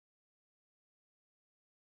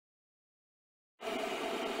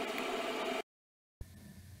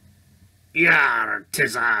Yar,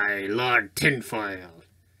 'tis I, Lord Tinfoil,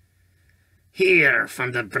 here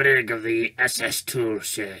from the brig of the SS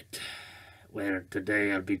Toolshed, where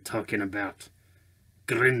today I'll be talking about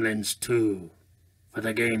Gremlins 2 for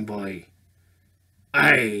the Game Boy.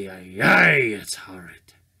 Aye, it's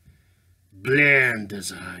horrid. Bland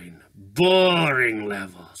design, boring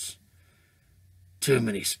levels, too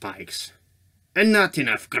many spikes, and not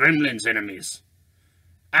enough Gremlins enemies.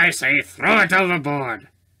 I say throw it overboard,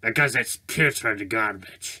 because it's putrid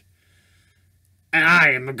garbage. And I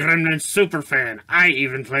am a Gremlins superfan. I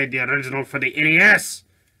even played the original for the NES.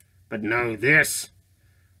 But no, this.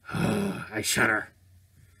 Oh, I shudder.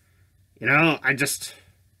 You know, I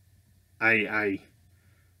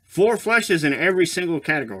 4 flushes in every single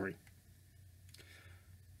category.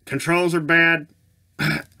 Controls are bad.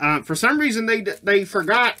 For some reason, they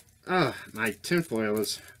forgot. Oh, my tinfoil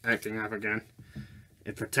is acting up again.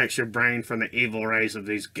 It protects your brain from the evil rays of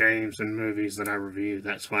these games and movies that I review.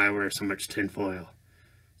 That's why I wear so much tinfoil.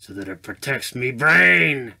 So that it protects me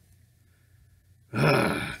brain.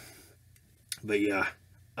 But yeah.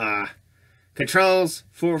 Controls,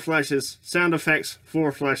 4 flushes. Sound effects,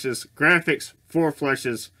 4 flushes. Graphics, 4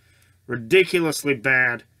 flushes. Ridiculously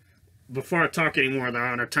bad. Before I talk anymore, though,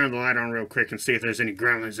 I'm going to turn the light on real quick and see if there's any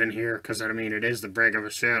gremlins in here. Because, I mean, it is the brig of a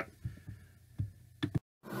ship.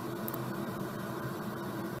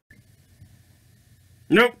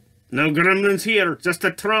 Nope, no gremlins here, just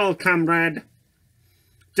a troll, comrade.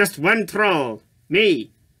 Just one troll,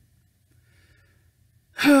 me.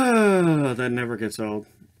 That never gets old.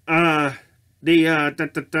 The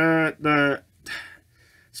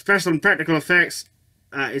special and practical effects,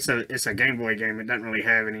 it's a Game Boy game, it doesn't really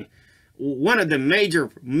have any. One of the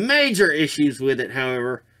major issues with it,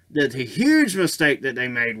 however, the huge mistake that they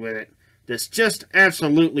made with it, that's just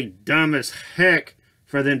absolutely dumb as heck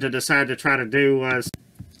for them to decide to try to do was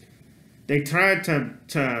they tried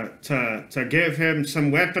to give him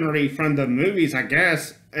some weaponry from the movies, I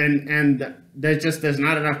guess, and there's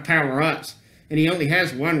not enough power-ups. And he only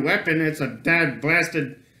has one weapon, it's a dead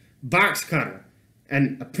blasted box cutter.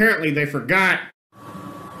 And apparently they forgot.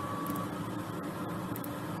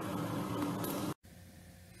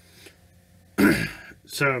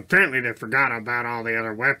 So apparently they forgot about all the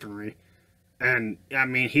other weaponry. And, I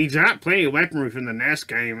mean, he's got plenty of weaponry from the NES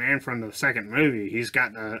game and from the second movie. He's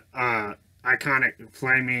got the iconic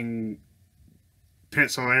flaming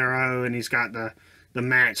pencil arrow, and he's got the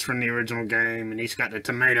match from the original game, and he's got the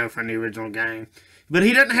tomato from the original game. But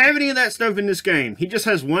he doesn't have any of that stuff in this game. He just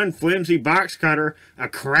has one flimsy box cutter, a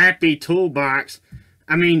crappy toolbox.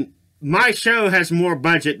 I mean, my show has more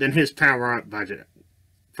budget than his power-up budget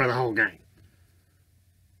for the whole game.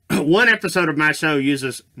 One episode of my show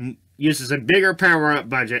uses a bigger power-up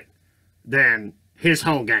budget than his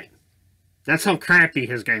whole game. That's how crappy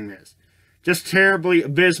his game is. Just terribly,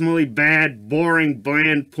 abysmally bad, boring,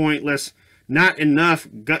 bland, pointless, not enough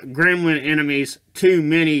gremlin enemies, too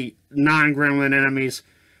many non-gremlin enemies,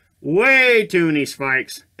 way too many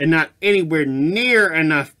spikes, and not anywhere near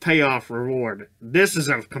enough payoff reward. This is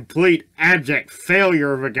a complete abject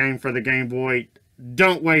failure of a game for the Game Boy.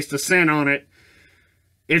 Don't waste a cent on it.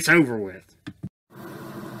 It's over with.